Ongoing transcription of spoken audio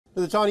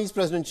The Chinese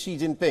President Xi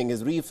Jinping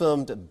has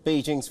reaffirmed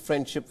Beijing's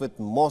friendship with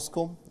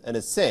Moscow and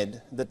has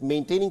said that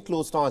maintaining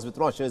close ties with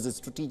Russia is a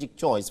strategic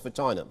choice for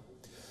China.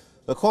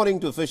 According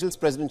to officials,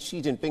 President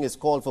Xi Jinping has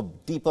called for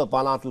deeper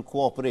bilateral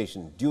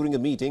cooperation during a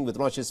meeting with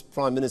Russia's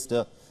Prime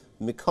Minister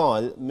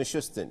Mikhail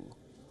Mishustin.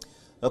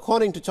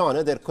 According to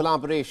China, their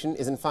collaboration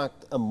is in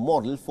fact a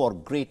model for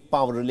great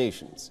power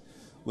relations,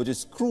 which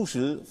is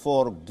crucial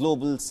for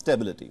global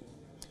stability.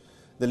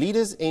 The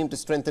leaders aim to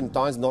strengthen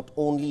ties not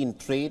only in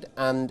trade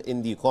and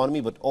in the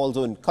economy, but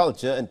also in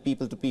culture and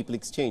people-to-people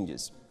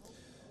exchanges.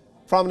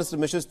 Prime Minister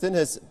Mishustin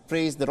has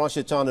praised the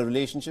Russia-China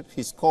relationship.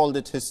 He's called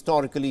it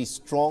historically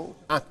strong,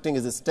 acting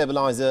as a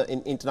stabilizer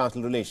in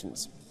international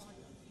relations.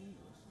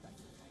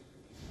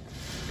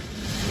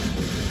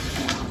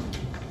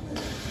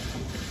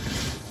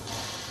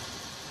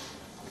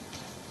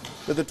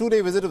 The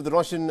two-day visit of the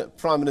Russian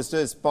Prime Minister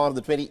is part of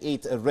the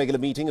 28th regular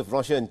meeting of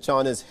Russia and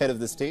China's head of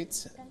the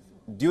states.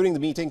 During the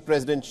meeting,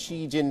 President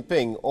Xi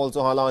Jinping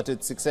also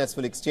highlighted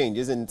successful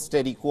exchanges and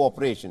steady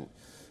cooperation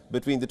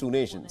between the two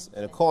nations.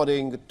 And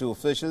according to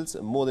officials,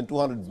 more than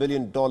 $200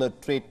 billion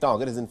trade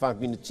target has in fact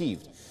been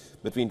achieved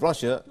between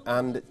Russia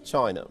and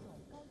China.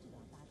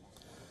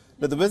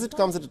 Now, the visit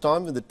comes at a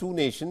time when the two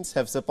nations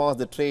have surpassed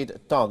the trade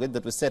target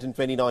that was set in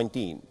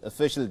 2019.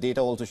 Official data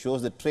also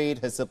shows that trade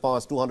has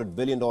surpassed $200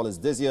 billion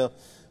this year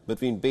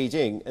between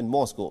Beijing and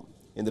Moscow.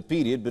 In the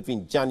period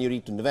between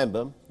January to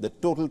November, the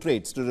total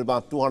trade stood at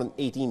about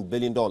 $218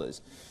 billion.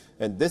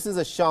 And this is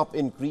a sharp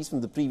increase from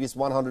the previous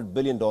 $100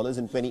 billion in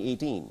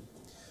 2018.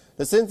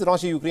 Now, since the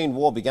Russia-Ukraine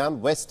war began,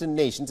 Western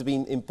nations have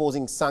been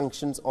imposing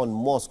sanctions on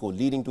Moscow,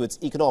 leading to its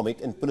economic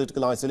and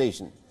political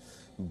isolation.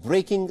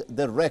 Breaking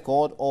the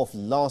record of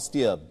last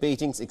year,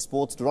 Beijing's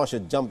exports to Russia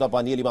jumped up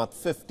by nearly about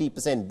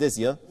 50% this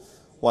year,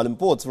 while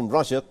imports from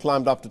Russia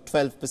climbed up to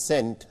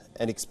 12%,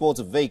 and exports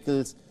of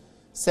vehicles,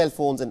 cell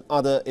phones and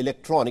other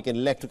electronic and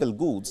electrical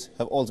goods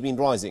have also been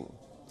rising.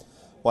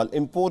 While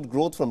import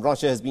growth from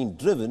Russia has been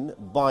driven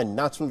by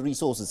natural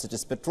resources such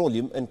as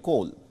petroleum and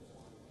coal.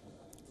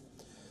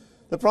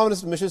 The Prime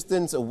Minister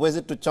Mishustin's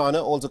visit to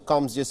China also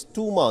comes just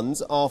 2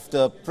 months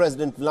after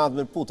President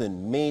Vladimir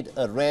Putin made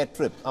a rare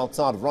trip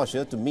outside of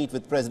Russia to meet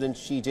with President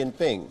Xi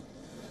Jinping.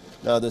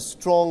 Now, the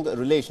strong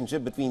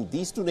relationship between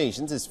these two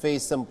nations has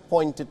faced some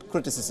pointed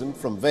criticism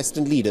from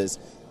Western leaders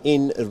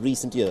in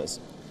recent years.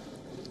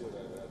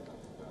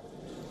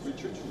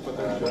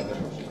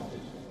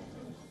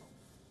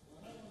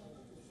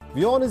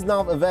 WION is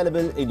now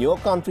available in your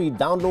country.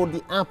 Download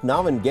the app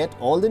now and get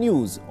all the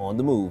news on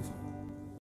the move.